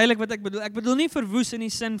 Kom ek verduidelik wat ek bedoel. Ek bedoel nie verwoes in die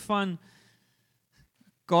sin van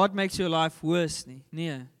God makes your life worse nie.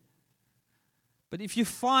 Nee. But if you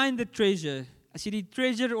find the treasure, as jy die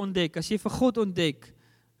treasure ontdek, as jy vir God ontdek,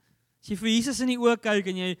 as jy vir Jesus in die oë kyk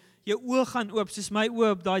en jou oë gaan oop, soos my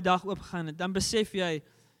oë op daai dag oopgegaan het, dan besef jy,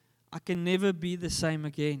 I can never be the same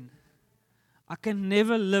again. I can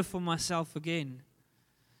never live for myself again.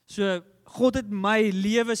 So, God het my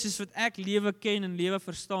lewe soos wat ek lewe ken en lewe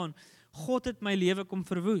verstaan, God het my lewe kom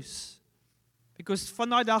verwoes. Because van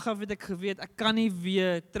daai dag af het ek geweet, ek kan nie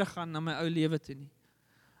weer teruggaan na my ou lewe toe nie.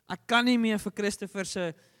 Ek kan nie meer vir Christopher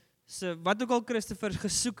se wat ook al Christopher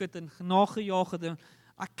gesoek het en nagejaag het.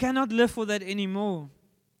 I cannot live for that anymore.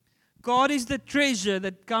 God is the treasure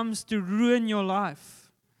that comes to ruin your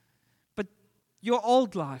life. But your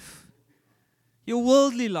old life, your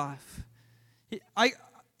worldly life.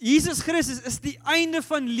 Jesus Christus is die einde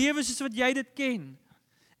van lewe soos wat jy dit ken.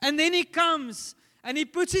 And then he comes and he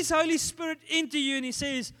puts his Holy Spirit into you and he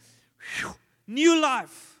says, new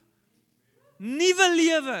life. Nuwe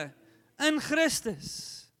lewe in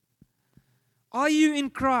Christus. Are you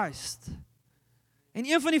in Christ? En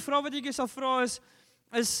een van die vrae wat ek jou sal vra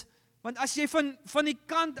is want as jy van die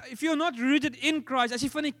kant, if you're not rooted in Christ, as jy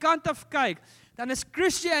van die kant af kyk, dan is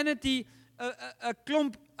Christianity 'n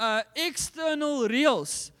klomp external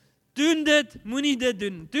reels. Doen dit, moenie dit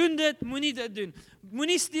doen. Doen dit, moenie dit doen.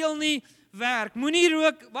 Moenie steel nie, werk, moenie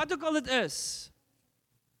rook, wat ook al dit is.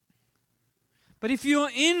 But if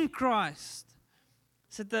you're in Christ,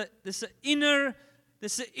 dis 'n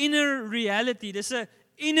inner reality, dis 'n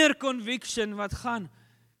inner conviction wat gaan,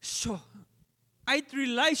 uit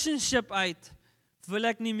relationship uit wil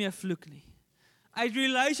ek nie meer vloek nie. Uit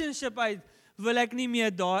relationship uit wil ek nie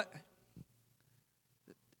meer daar.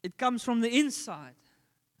 It comes from the inside.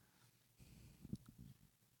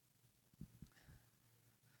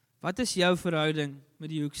 Wat is jou verhouding met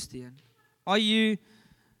die hoeksteen?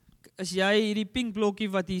 Is jy hierdie pink blokkie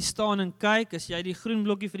wat hier staan en kyk? Is jy die groen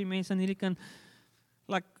blokkie vir die mense aan hierdie kant?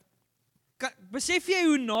 Besef jy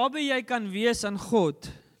hoe naby jy kan wees aan God,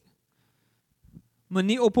 maar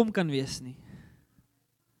nie op hom kan wees nie?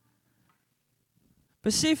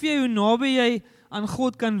 Besef jy hoe naby jy aan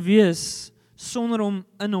God kan wees sonder om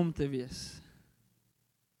in hom te wees?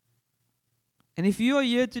 And if you are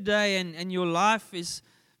here today and your life is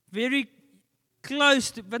very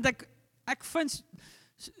close to, want ek vind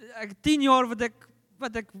 10 jaar wat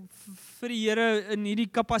ek vir die Here in hierdie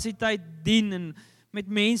kapasiteit dien en met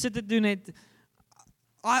mense te doen het,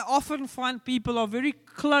 I often find people are very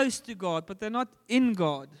close to God, but they're not in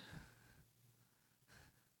God.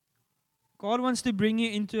 God wants to bring you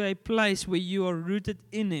into a place where you are rooted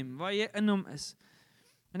in Him, waar jy in hom is.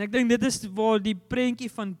 En ek dink dit is waar die prentjie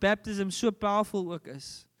van baptism so powerful ook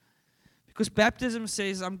is. Because baptism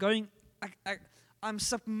says, I'm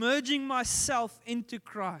submerging myself into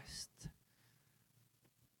Christ.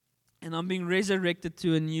 And I'm being resurrected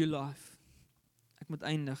to a new life. Ek moet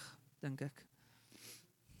eindig, dink ek.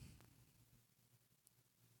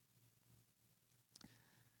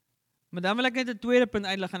 Maar dan wil ek net 'n tweede punt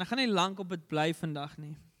uitlig en ek gaan nie lank op dit bly vandag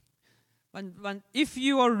nie. Want if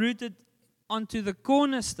you are rooted onto the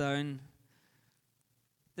cornerstone,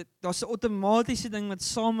 daar's 'n outomatiese ding wat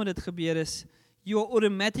saam met dit gebeur is, you are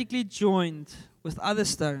automatically joined with other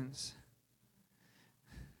stones.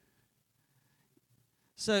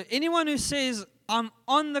 So anyone who says, I'm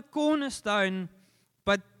on the cornerstone,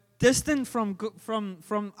 but distant from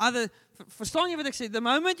other. Verstaan jy wat ek sê? The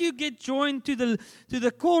moment you get joined to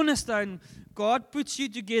the cornerstone, God puts you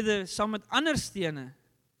together saam met ander stene.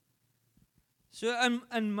 So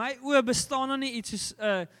in my oë bestaan daar nie iets soos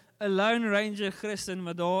 'n lone ranger Christen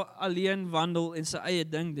wat daar alleen wandel en sy eie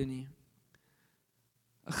ding doen nie.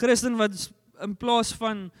 'n Christen wat in plaas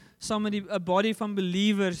van saam met 'n body van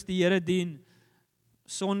believers die Here dien,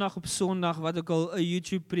 Sondag op Sondag, wat ook al, 'n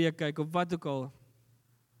YouTube preek kyk of wat ook al.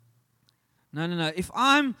 No. If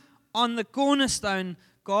I'm on the cornerstone,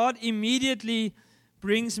 God immediately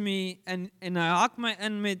brings me en hy hak my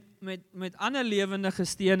in met ander lewendige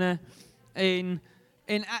stene en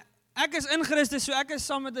ek is in Christus, so ek is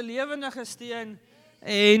saam met 'n lewendige steen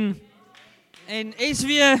en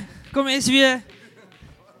kom SW.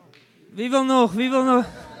 Wie wil nog?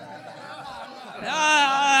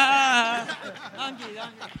 Ja. Dankie.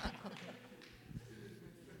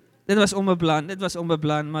 Dit was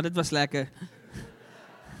onbeplan, maar dit was lekker.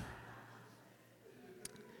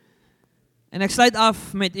 En ek sluit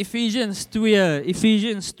af met Ephesians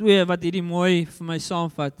 2 wat hierdie mooi vir my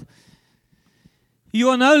saamvat. You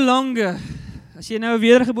are no longer, as jy nou 'n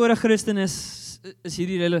wedergebore Christen is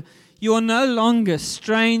hierdie relevant. You are no longer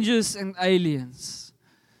strangers and aliens,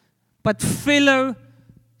 but fellow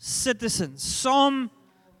citizens.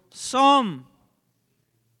 Psalm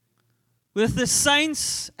with the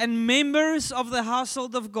saints and members of the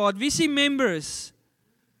household of God. We see members.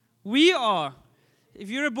 We are. If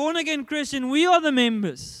you're a born-again Christian, we are the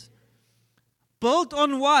members. Built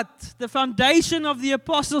on what? The foundation of the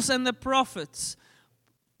apostles and the prophets.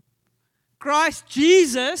 Christ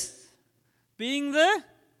Jesus being the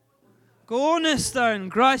cornerstone.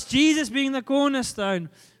 Christ Jesus being the cornerstone.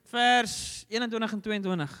 Vers 21 en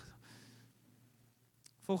 22.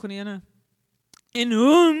 Volgende ene. In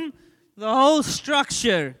whom the whole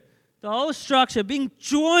structure being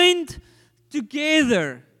joined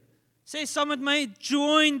together. Say some with me,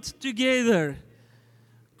 joined together.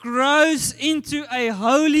 Grows into a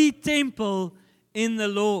holy temple in the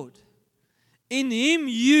Lord. In him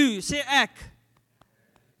you, sê ek.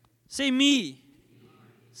 Sê me.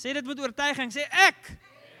 Sê dit met oortuiging, sê ek.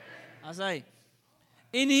 As hy.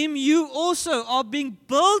 In him you also are being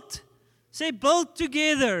built, say built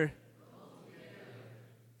together.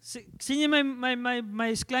 Sien jy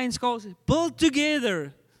my klein skaal? Built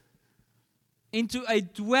together into a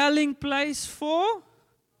dwelling place for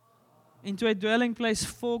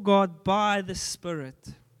God by the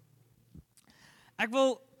Spirit. Ek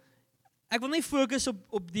wil nie fokus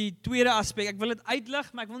op die tweede aspek. Ek wil dit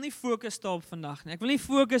uitlig, maar ek wil nie fokus daarop vandag nie. Ek wil nie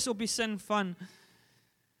fokus op die sin van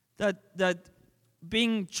dat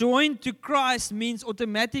being joined to Christ means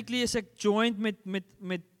automatically is ek joined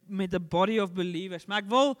met the body of believers. Maar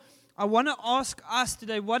I want to ask us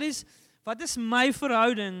today, wat is my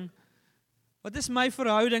verhouding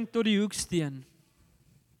tot die hoeksteen?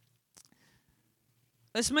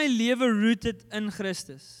 Is my lewe rooted in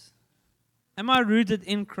Christus? Am I rooted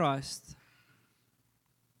in Christ?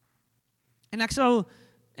 En ek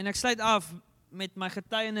sluit af met my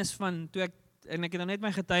getuienis van toe ek het nou net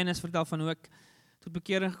my getuienis vertel van hoe ek tot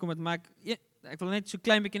bekering gekom het, maar ek wil net so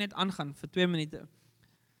klein bietjie net aangaan vir 2 minute.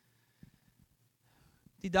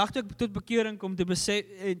 Die dag toe ek tot bekering kom, toe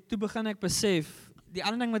begin ek besef, die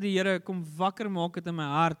ander ding wat die Here kom wakker maak het in my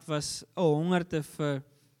hart was 'n hongerte vir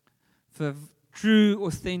true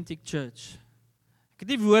authentic church. Ek het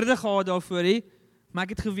nie woorde gehad daarvoor nie, maar ek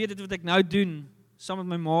het geweet dit wat ek nou doen, saam met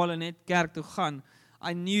my maal net kerk toe gaan.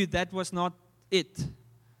 I knew that was not it.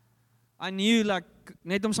 I knew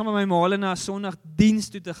net om saam met my maal na 'n Sondag diens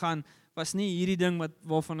toe te gaan, was nie hierdie ding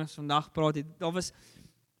waarvan ons vandag praat het. Daar was,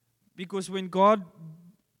 because when God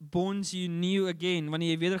borns you new again,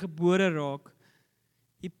 wanneer jy wedergebore raak,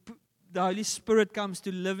 the Holy Spirit comes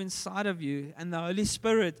to live inside of you, and the Holy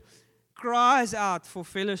Spirit cries out for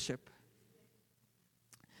fellowship.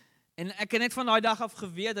 En ek het net van daai dag af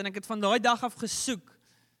geweet, en ek het van daai dag af gesoek,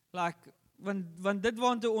 want dit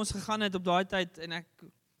waartoe ons gegaan het op daai tyd,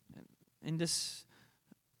 en dis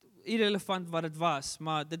irrelevant wat dit was,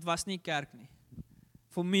 maar dit was nie kerk nie.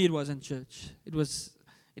 For me it wasn't church. It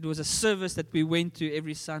was a service that we went to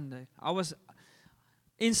every Sunday.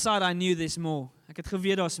 Inside I knew there's more. Ek het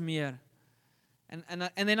geweet daar's meer.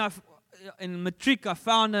 And then in matric I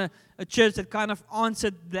found a church that kind of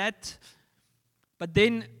answered that. But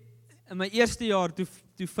then in my eerste jaar toe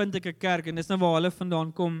vind ek 'n kerk, en dis nou waar hulle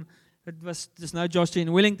vandaan kom. Dis nou Josh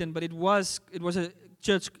in Wellington, but it was a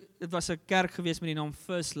church. It was 'n kerk geweest met die naam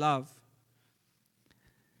First Love.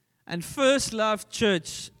 And First Love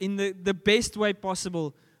Church, in the best way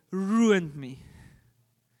possible, ruined me.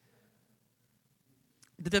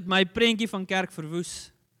 Dit het my prentjie van kerk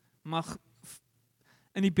verwoes. mag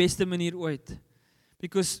in die beste manier ooit.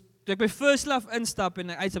 Because toe ek by First Love instap en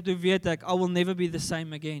ek uitstap, toe weet ek, I will never be the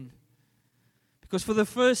same again. Because for the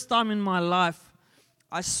first time in my life,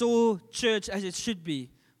 I saw church as it should be.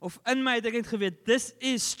 Of in my het ek net geweet, this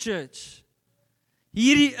is church.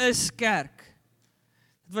 Hierdie is kerk.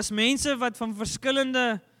 Dit was mense wat van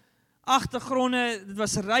verskillende agtergronde, dit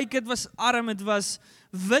was ryk, dit was arm, dit was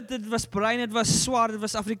wit, dit was bruin, dit was swart, dit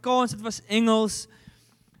was Afrikaans, dit was Engels.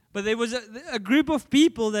 But there was a group of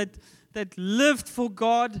people that lived for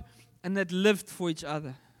God and that lived for each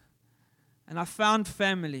other. And I found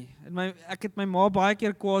family. En ek het my ma baie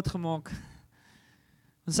keer kwaad gemaak.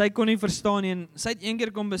 Want sy kon nie verstaan nie en sy het een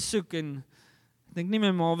keer kom besoek en ek dink nie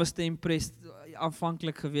my ma was te impressed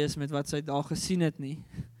aanvanklik gewees met wat sy daar gesien het nie.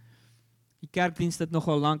 Die kerkdiens het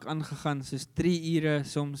nogal lank aangegaan, soos 3 ure,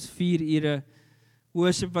 soms 4 ure.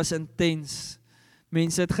 Worship was intens.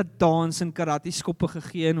 Mense het gedans en karate skoppe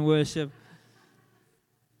gegee in worship.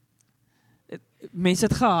 Mense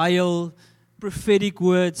het gehuil, prophetic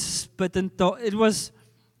words, spit and talk.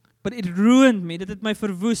 But it ruined me. Dit het my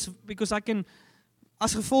verwoes, because I can,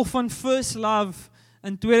 as gevolg van First Love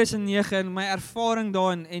in 2009 en my ervaring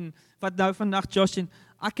daarin en wat nou vandag Josh en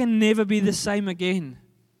I can never be the same again.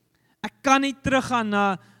 Ek kan nie teruggaan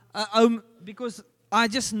na 'n ou, because I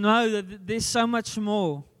just know that there's so much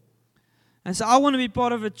more. And so I want to be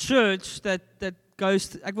part of a church that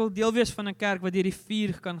goes, ek wil deel wees van 'n kerk wat deur die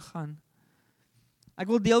vuur kan gaan. Ek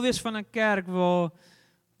wil deel wees van 'n kerk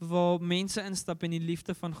waar mense instap en die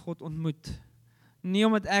liefde van God ontmoet. Nie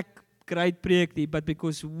omdat ek great preek nie, but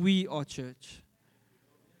because we are church.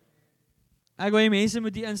 Ek wil mense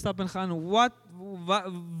moet hier instap en gaan,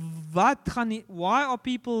 wat gaan nie, why are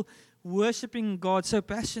people worshiping God so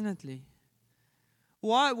passionately?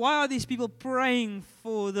 Why are these people praying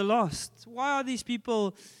for the lost? Why are these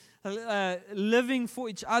people living for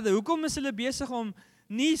each other? Hoekom is hulle besig om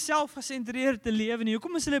nie selfgesentreerd te lewe nie?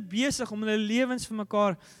 Hoekom is hulle besig om hulle lewens vir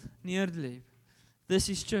mekaar neer te lê? This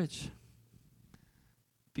is church.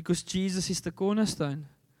 Because Jesus is the cornerstone.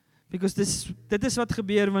 Because dit is wat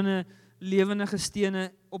gebeur wanneer lewendige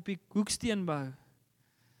stene op die hoeksteen bou.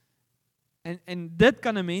 En dit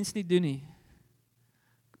kan 'n mens nie doen nie.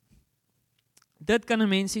 Dit kan 'n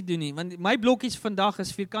mens nie doen nie, want my blokkies vandag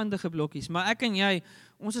is vierkantige blokkies, maar ek en jy,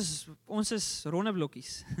 ons is ronde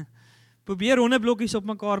blokkies. Probeer ronde blokkies op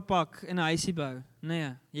mekaar pak en 'n huisie bou.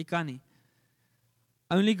 Nee, jy kan nie.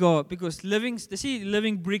 Only God, because dis nie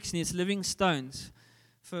living bricks nie, it's living stones.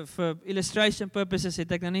 For illustration purposes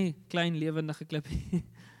het ek nou nie klein lewendige klippie.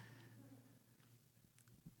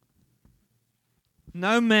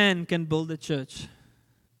 No man can build a church.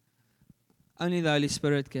 Only the Holy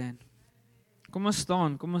Spirit can. Kom ons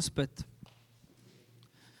staan, kom ons bid.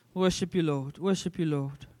 Worship you, Lord. Worship you,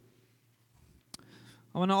 Lord.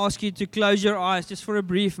 I want to ask you to close your eyes just for a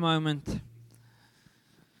brief moment.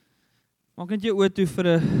 Maak net jou oë toe vir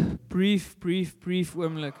 'n brief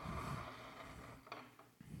oomblik.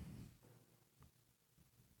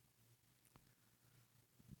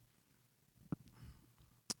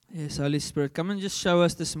 Yes, Holy Spirit, come and just show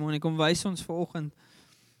us this morning. Kom wys ons vanoggend.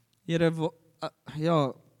 Here,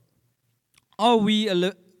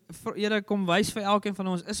 Here, kom wys vir elkeen van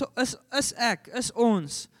ons. Is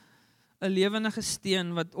ons 'n lewendige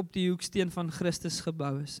steen wat op die hoeksteen van Christus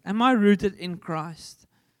gebou is? Am I rooted in Christ?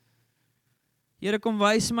 Here, kom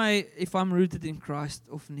wys my if I'm rooted in Christ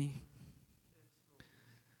of nie.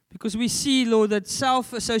 Because we see, Lord, that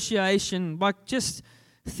self-association, by just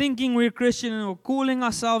thinking we're Christian or calling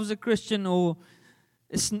ourselves a Christian,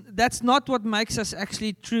 that's not what makes us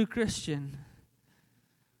actually true Christian.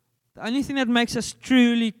 The only thing that makes us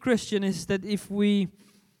truly Christian is that if we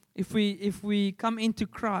come into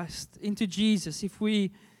Christ, into Jesus, if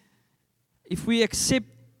we accept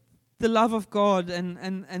the love of God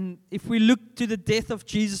and if we look to the death of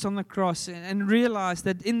Jesus on the cross and realize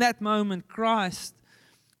that in that moment Christ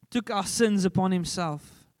took our sins upon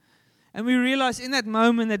himself. And we realize in that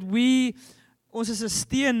moment that ons is 'n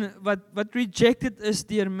steen wat rejected is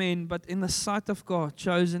deur men, but in the sight of God,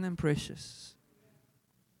 chosen and precious.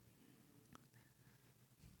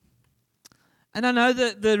 And I know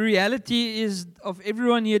that the reality is of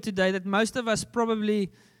everyone here today that most of us probably,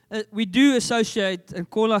 we do associate and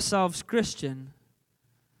call ourselves Christian.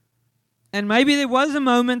 And maybe there was a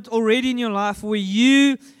moment already in your life where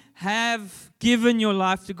you have given your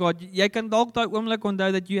life to God. Jy kan dalk daai oomblik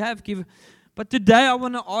onthou that you have given. But today I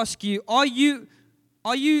want to ask you, are you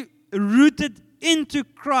rooted into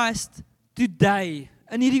Christ today?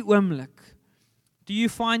 In hierdie oomblik. Do you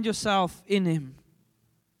find yourself in him?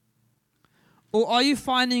 Or are you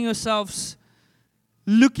finding yourselves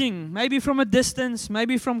looking, maybe from a distance,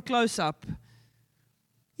 maybe from close up.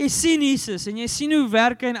 Jy sien Jesus en jy sien hoe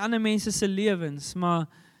werk hy in ander mense se lewens, maar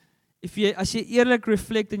as jy eerlik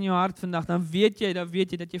reflect in jou hart vandag, dan weet jy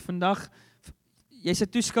dat jy vandag, jy's 'n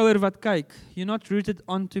toeskouer wat kyk. You're not rooted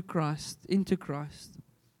into Christ.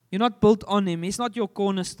 You're not built on him. He's not your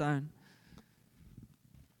cornerstone.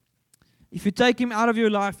 If you take him out of your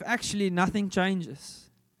life, actually nothing changes.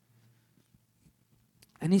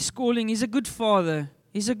 And he's calling, he's a good father.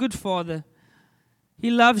 He's a good father. He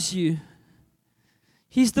loves you.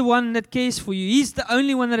 He's the one that cares for you. He's the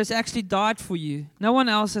only one that has actually died for you. No one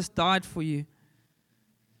else has died for you.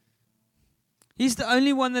 He's the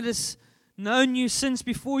only one that has known you since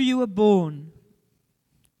before you were born.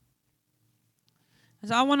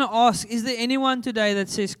 So I want to ask, is there anyone today that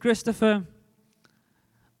says, Christopher,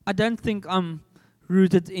 I don't think I'm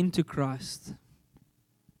rooted into Christ.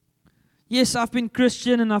 Yes, I've been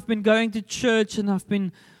Christian and I've been going to church and I've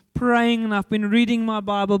been praying and I've been reading my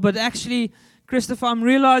Bible, but actually, Christopher, I'm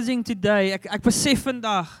realizing today, ek besef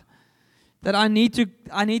vandag, that I need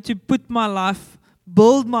to put my life,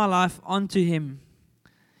 build my life onto him.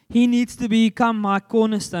 He needs to become my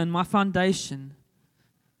cornerstone, my foundation.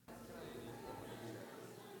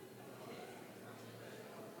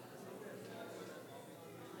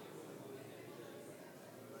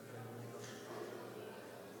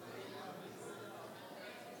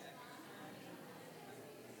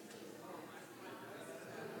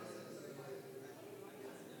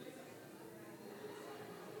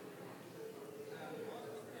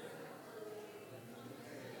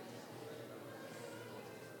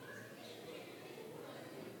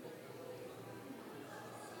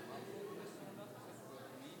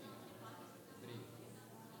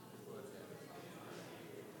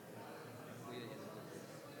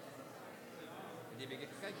 Jy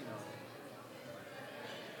kyk hier nou.